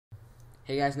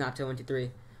Hey guys, not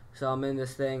 213. So I'm in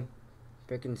this thing.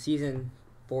 Freaking season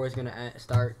 4 is gonna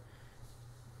start.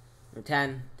 Or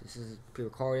 10. This is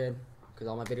pre-recorded because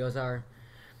all my videos are.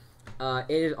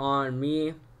 It is on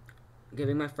me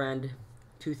giving my friend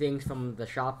 2 things from the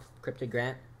shop, Cryptid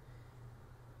Grant.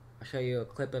 I'll show you a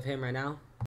clip of him right now.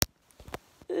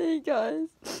 Hey guys,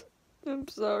 I'm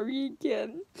sorry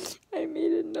again. I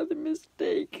made another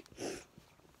mistake.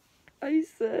 I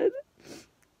said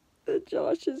that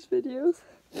Josh's videos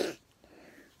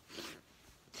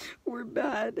were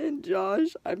bad, and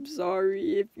Josh, I'm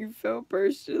sorry if you felt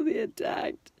personally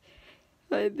attacked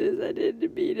by this. I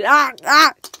didn't mean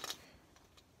it.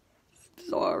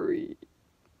 Sorry.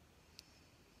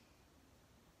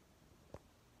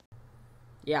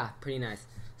 Yeah, pretty nice.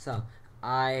 So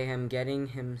I am getting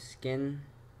him getting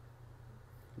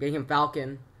him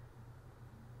Falcon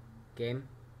game,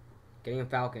 getting him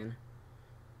Falcon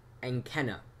and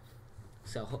Kenna.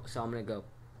 So I'm gonna go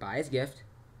buy his gift,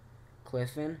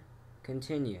 Clifton,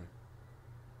 continue.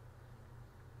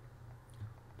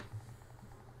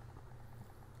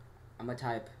 I'm gonna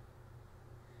type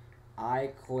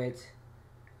I quit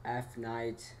F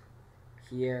night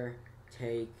here,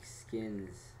 take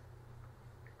skins.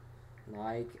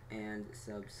 Like and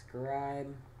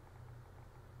subscribe.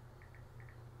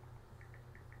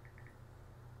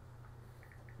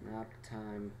 Nap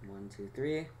time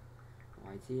 123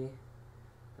 YT.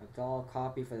 That's all.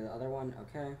 Copy for the other one.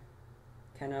 Okay.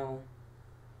 Keno.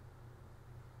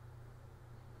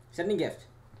 Sending gift.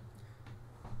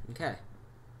 Okay.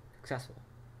 Successful.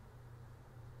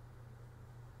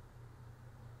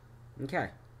 Okay.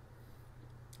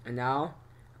 And now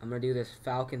I'm gonna do this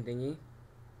Falcon thingy.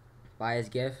 Buy his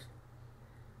gift.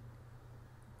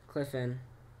 Clifton.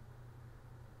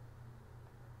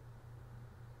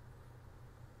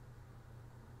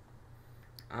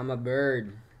 I'm a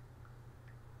bird.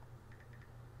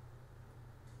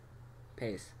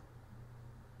 Pace.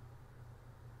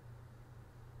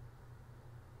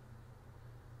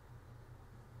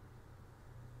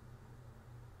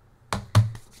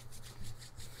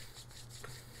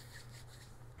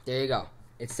 There you go.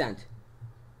 It's sent.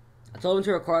 I told him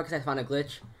to record because I found a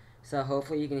glitch. So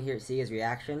hopefully you can see his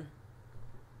reaction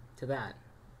to that.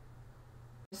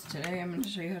 Today I'm going to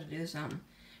show you how to do this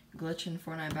glitch in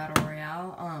Fortnite Battle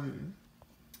Royale.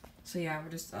 So yeah,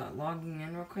 we're just logging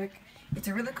in real quick. It's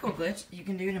a really cool glitch. You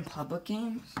can do it in public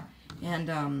games,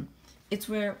 and it's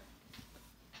where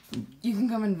you can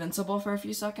come invincible for a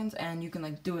few seconds, and you can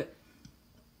like do it.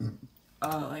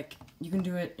 Like you can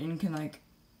do it, and you can like,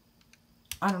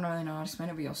 I don't really know how to explain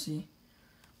it, but you'll see.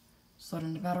 Just load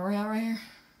into Battle Royale right here.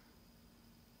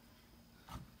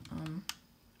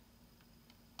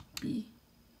 B.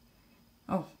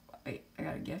 Oh, I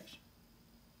got a gift.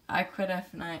 I quit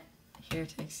F9. Here,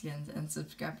 take skins and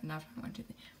subscribe to Not 1, 2,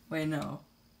 3. Wait, no.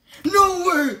 No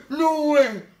way! No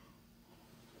way!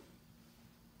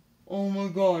 Oh my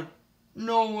god.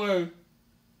 No way.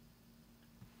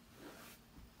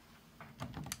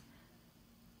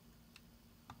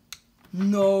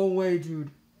 No way, dude.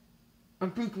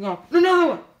 I'm freaking out. Another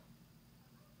one!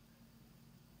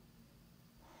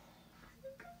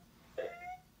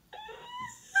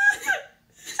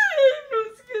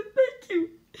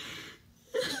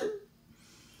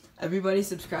 Everybody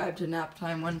subscribe to Nap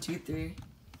Time 1, 2, 3.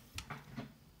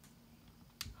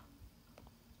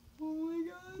 Oh my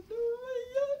god, oh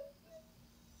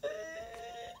my god.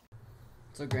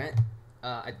 So Grant,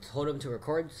 I told him to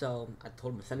record, so I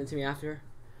told him to send it to me after.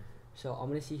 So I'm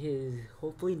gonna see his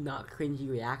hopefully not cringy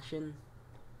reaction.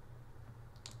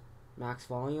 Max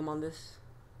volume on this.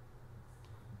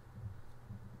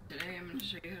 Today I'm going to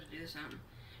show you how to do this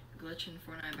glitch in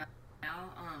Fortnite Battle.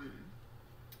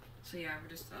 So yeah, we're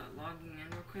just logging in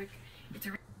real quick. It's a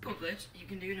really cool glitch. You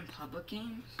can do it in public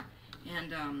games,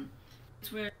 and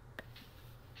it's where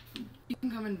you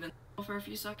can come invincible for a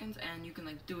few seconds, and you can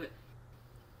like do it.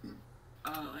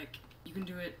 Like you can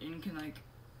do it, and you can like,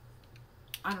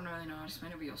 I don't really know how to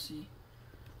explain it, but you'll see.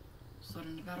 Just load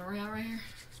into Battle Royale right here.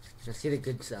 Let's see the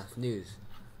good stuff. News.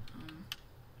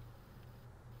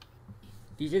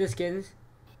 These are the skins.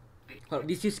 Oh,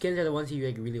 these 2 skins are the ones you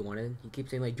like really wanted. You keep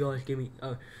saying like, Josh, give me.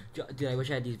 Dude, I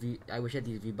wish I had these. I wish I had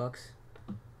these V-bucks.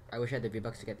 I wish I had the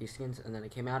V-bucks to get these skins, and then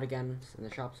it came out again in the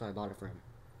shop, so I bought it for him.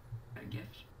 A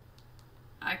gift.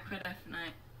 I quit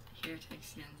F9. Here, take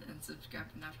skins and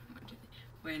subscribe to Not 1, 2,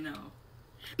 3. Wait, no.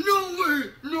 No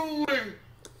way! No way!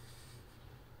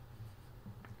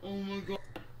 Oh my god.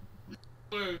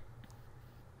 No way.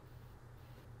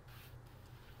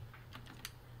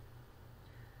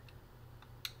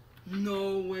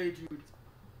 No way, dude.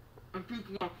 I'm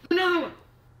freaking out. Another one!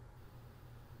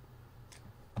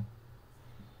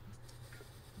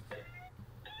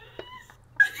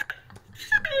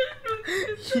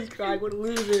 He's crying. What a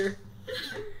loser.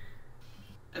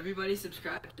 Everybody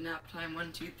subscribe to Nap Time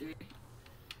 123.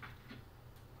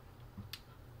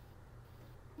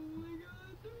 Oh my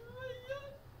god. Oh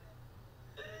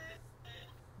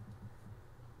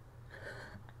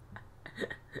my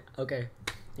god. Okay.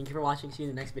 Thank you for watching. See you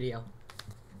in the next video.